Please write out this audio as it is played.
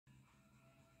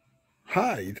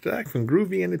Hi, it's Jack from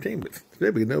Groovy Entertainment.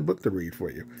 Today we got another book to read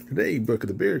for you. Today, book of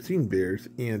the Berenstain Bears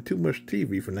and Too Much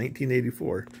TV from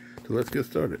 1984. So let's get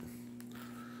started.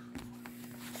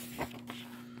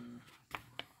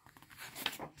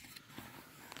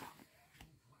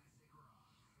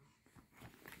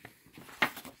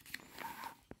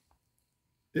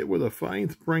 It was a fine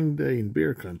spring day in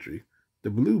bear country. The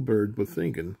bluebird was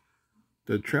singing,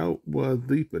 the trout was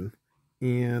leaping,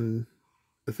 and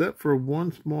except for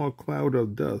one small cloud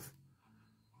of dust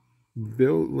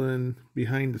billowing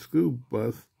behind the school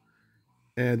bus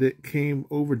as it came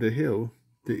over the hill,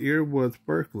 the air was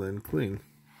sparkling clean.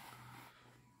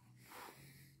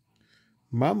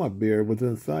 Mama Bear was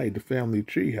inside the family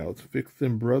treehouse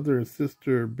fixing brother and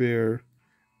sister bear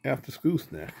after school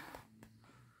snack.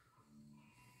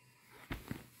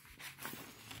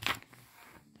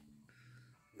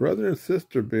 Brother and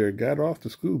sister bear got off the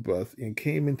school bus and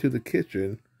came into the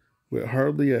kitchen with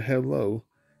hardly a hello.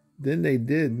 Then they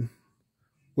did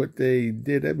what they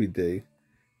did every day.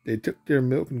 They took their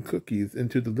milk and cookies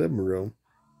into the living room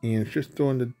and switched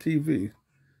on the TV.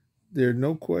 There's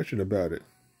no question about it,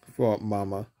 thought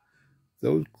Mama.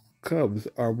 Those cubs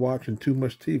are watching too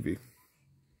much TV.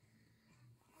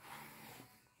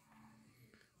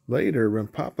 Later, when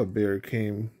Papa Bear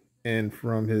came in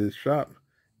from his shop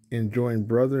and joined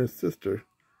brother and sister,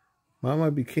 Mama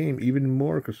became even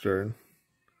more concerned.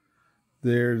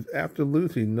 There's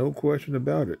absolutely no question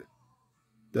about it.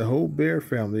 The whole bear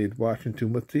family is watching too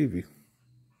much TV.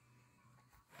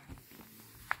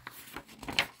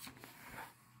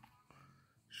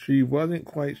 She wasn't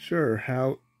quite sure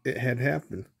how it had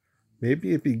happened.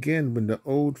 Maybe it began when the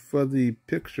old fuzzy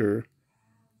picture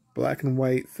black and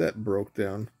white set broke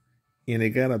down and they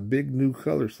got a big new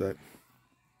color set.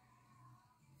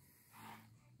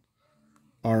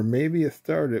 Or maybe it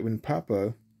started when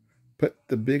Papa put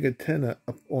the big antenna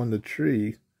up on the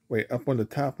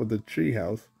top of the tree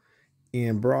house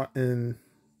and brought in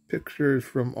pictures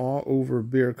from all over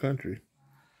bear country.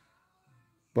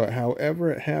 But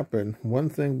however it happened, one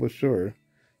thing was sure.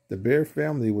 The bear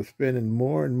family was spending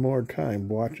more and more time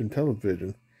watching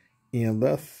television and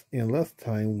less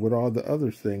time with all the other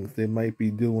things they might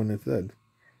be doing instead.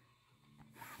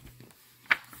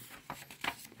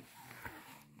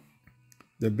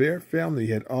 The bear family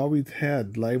had always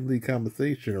had lively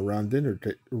conversation around the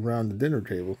dinner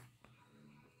table,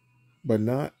 but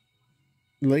not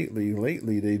lately.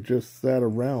 Lately, they just sat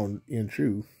around and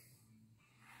chewed.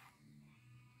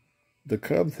 The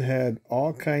cubs had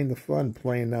all kinds of fun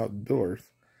playing outdoors,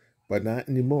 but not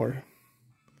anymore.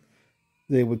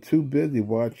 They were too busy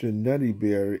watching Nutty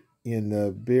Bear in the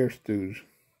Bear Stooge.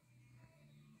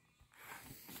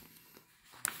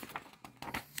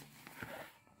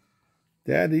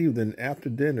 That evening after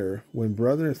dinner, when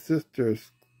brother and sister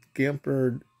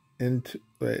scampered in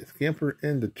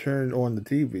to turn on the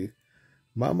TV,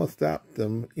 Mama stopped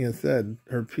them and said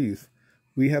her piece.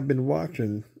 We have been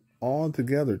watching all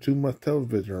together too much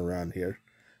television around here.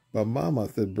 But Mama,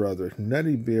 said brother,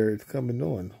 Nutty Bear is coming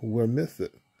on. We'll miss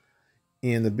it.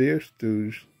 And the Bear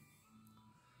Stooge,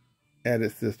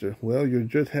 added sister. Well, you'll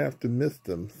just have to miss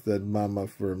them, said Mama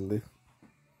firmly.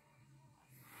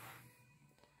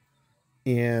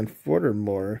 And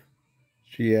furthermore,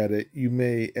 she added, you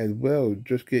may as well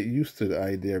just get used to the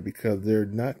idea because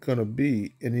there's not going to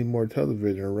be any more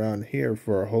television around here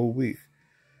for a whole week.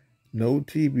 No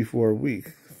TV for a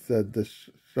week, said the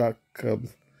shocked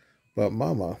cubs. But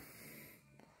Mama,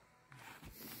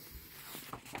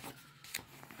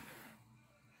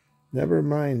 never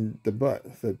mind the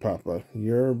but, said Papa.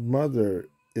 Your mother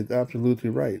is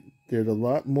absolutely right. There's a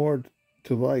lot more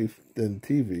to life than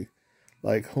TV,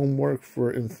 like homework,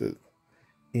 for instance,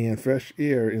 and fresh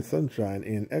air and sunshine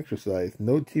and exercise.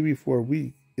 No TV for a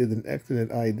week is an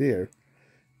excellent idea.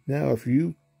 Now, if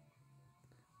you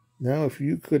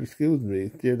could excuse me,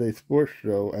 there's a sports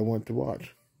show I want to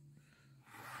watch.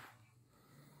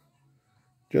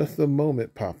 Just a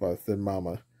moment, Papa, said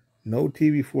Mama. No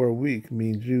TV for a week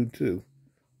means you too.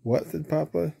 What, said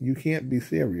Papa? You can't be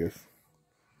serious.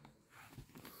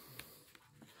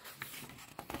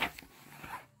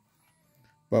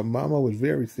 But Mama was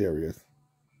very serious.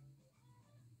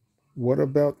 What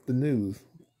about the news?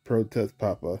 Protests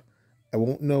Papa. I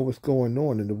won't know what's going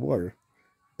on in the water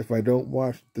if I don't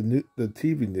watch the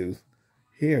TV news.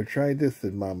 Here, try this,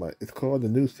 said Mama. It's called the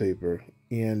newspaper,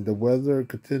 and the weather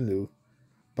continued.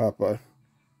 Papa,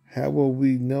 how will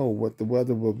we know what the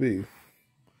weather will be?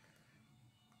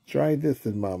 Try this,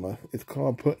 said Mama. It's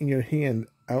called putting your hand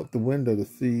out the window to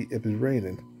see if it's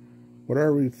raining. What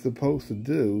are we supposed to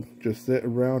do? Just sit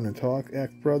around and talk?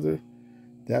 Asked brother.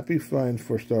 That'd be fine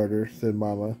for starters, said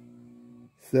Mama.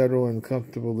 settling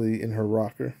comfortably in her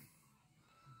rocker.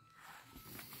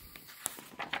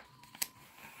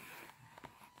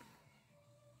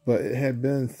 But it had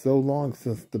been so long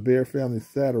since the Bear family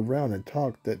sat around and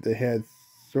talked that they had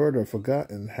sort of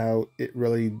forgotten how it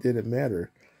really didn't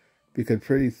matter, because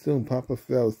pretty soon Papa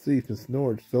fell asleep and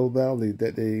snored so loudly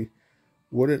that they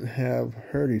wouldn't have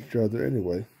heard each other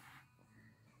anyway.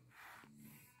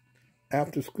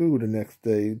 After school the next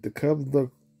day, the Cubs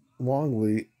looked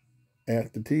longingly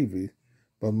at the TV,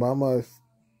 but Mama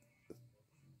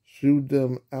shooed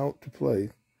them out to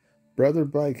play. Brother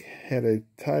Bike had a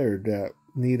tire that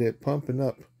needed pumping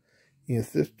up, and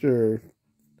Sister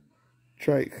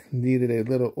Trike needed a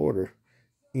little order.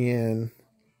 And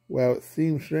while it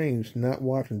seemed strange not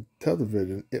watching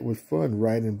television, it was fun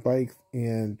riding bikes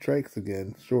and trikes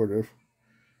again, sort of.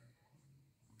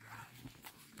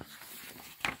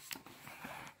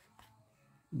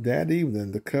 That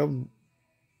evening, the Cubs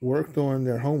worked on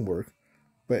their homework,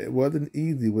 but it wasn't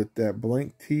easy with that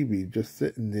blank TV just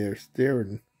sitting there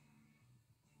staring.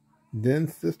 Then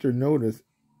Sister noticed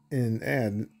an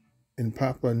ad in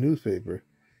Papa newspaper,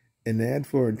 an ad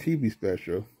for a TV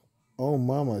special. "Oh,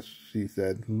 Mama," she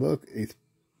said, "look,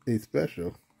 a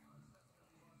special."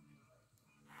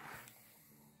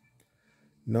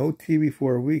 "No TV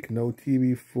for a week, no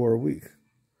TV for a week,"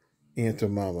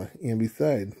 answered Mama. "And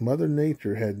besides, Mother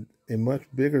Nature had a much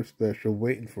bigger special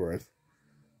waiting for us.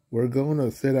 We're going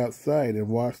to sit outside and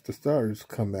watch the stars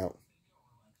come out."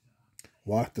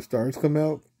 "Watch the stars come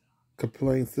out?"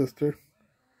 complained Sister.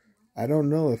 "I don't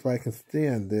know if I can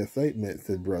stand the excitement,"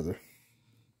 said Brother.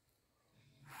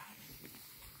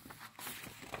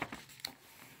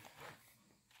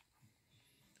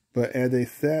 But as they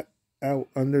sat out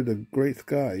under the great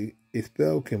sky, a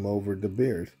spell came over the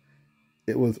bears.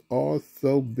 It was all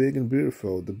so big and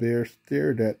beautiful. The bears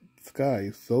stared at the sky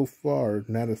so far,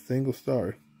 not a single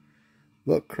star.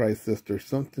 "Look," cried Sister,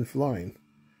 "something flying."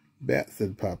 "Bats,"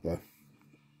 said Papa,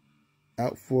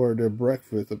 "out for their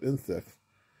breakfast of insects."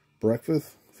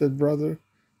 "Breakfast?" said Brother.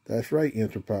 "That's right,"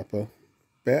 answered Papa.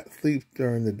 "Bats sleep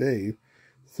during the day,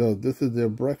 so this is their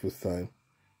breakfast time."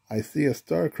 "I see a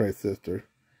star," cried Sister.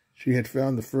 She had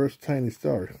found the first tiny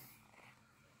star.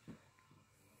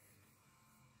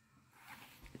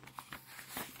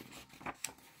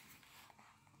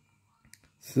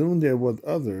 Soon there was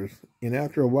others, and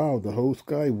after a while the whole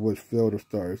sky was filled with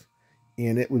stars,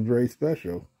 and it was very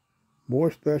special. More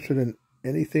special than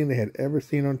anything they had ever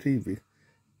seen on TV.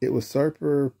 It was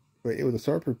a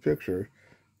sharper picture,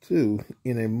 too,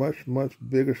 in a much, much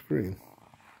bigger screen.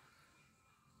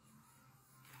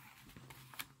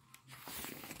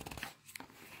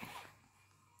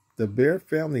 The Bear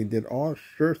family did all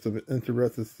sorts of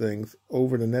interesting things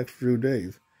over the next few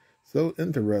days, so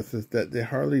interesting that they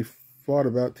hardly thought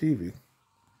about TV.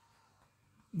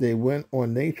 They went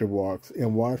on nature walks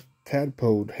and watched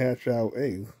tadpoles hatch out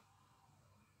eggs.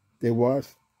 They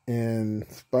watched an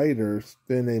spider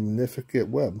spin a magnificent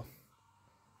web.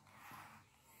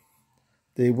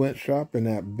 They went shopping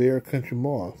at Bear Country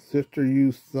Mall. Sister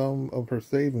used some of her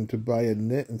savings to buy a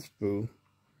knitting spool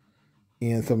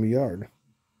and some yarn.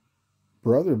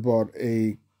 Brother bought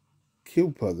a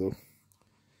cube puzzle.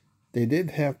 They did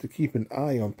have to keep an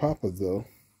eye on Papa, though.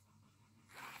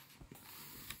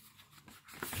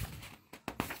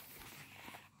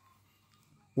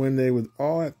 When they was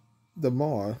all at the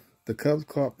mall, the Cubs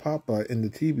caught Papa in the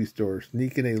TV store,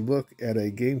 sneaking a look at a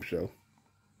game show.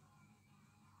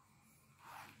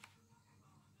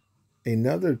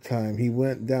 Another time, he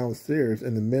went downstairs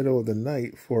in the middle of the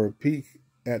night for a peek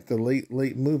at the late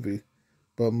movie,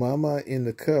 but Mama and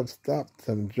the Cubs stopped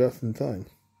him just in time.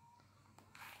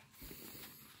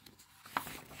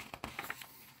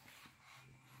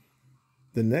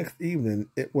 The next evening,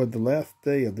 it was the last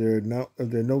day of their no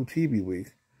TV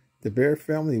week. The Bear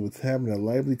family was having a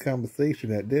lively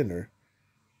conversation at dinner.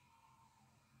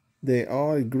 They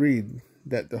all agreed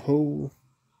that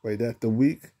the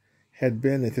week had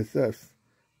been a success,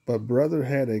 but Brother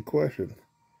had a question.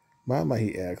 "Mama,"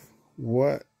 he asked,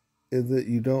 "what is it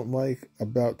you don't like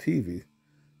about TV?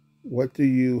 What do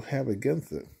you have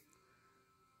against it?"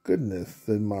 "Goodness,"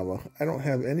 said Mama, "I don't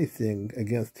have anything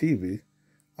against TV.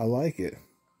 I like it.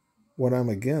 What I'm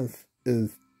against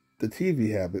is the TV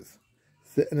habits,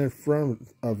 sitting in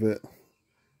front of it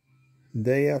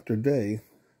day after day,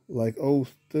 like old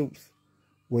stoops,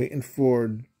 waiting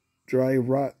for dry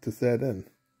rot to set in."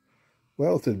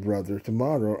 "Well," said Brother,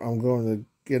 "tomorrow I'm going to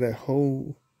get a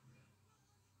whole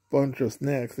bunch of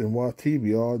snacks and watch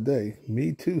TV all day."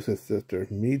 "Me too," said Sister.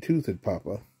 "Me too," said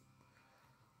Papa.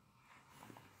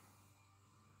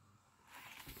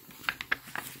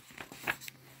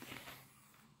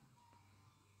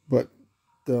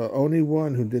 The only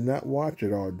one who did not watch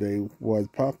it all day was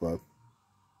Papa.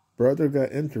 Brother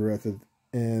got interested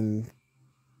in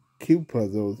cube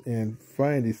puzzles and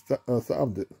finally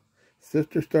solved it.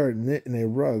 Sister started knitting a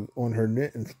rug on her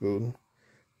knitting spoon.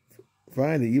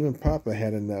 Finally, even Papa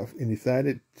had enough and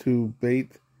decided to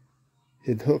bait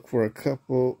his hook for a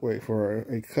couple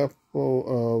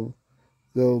of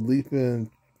those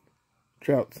leaping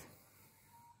trouts.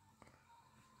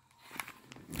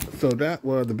 So that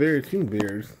was the Berenstain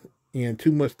Bears and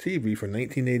Too Much TV from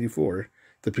 1984.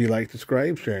 If you like,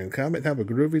 subscribe, share, and comment, have a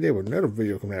groovy day with another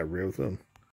video coming out real soon.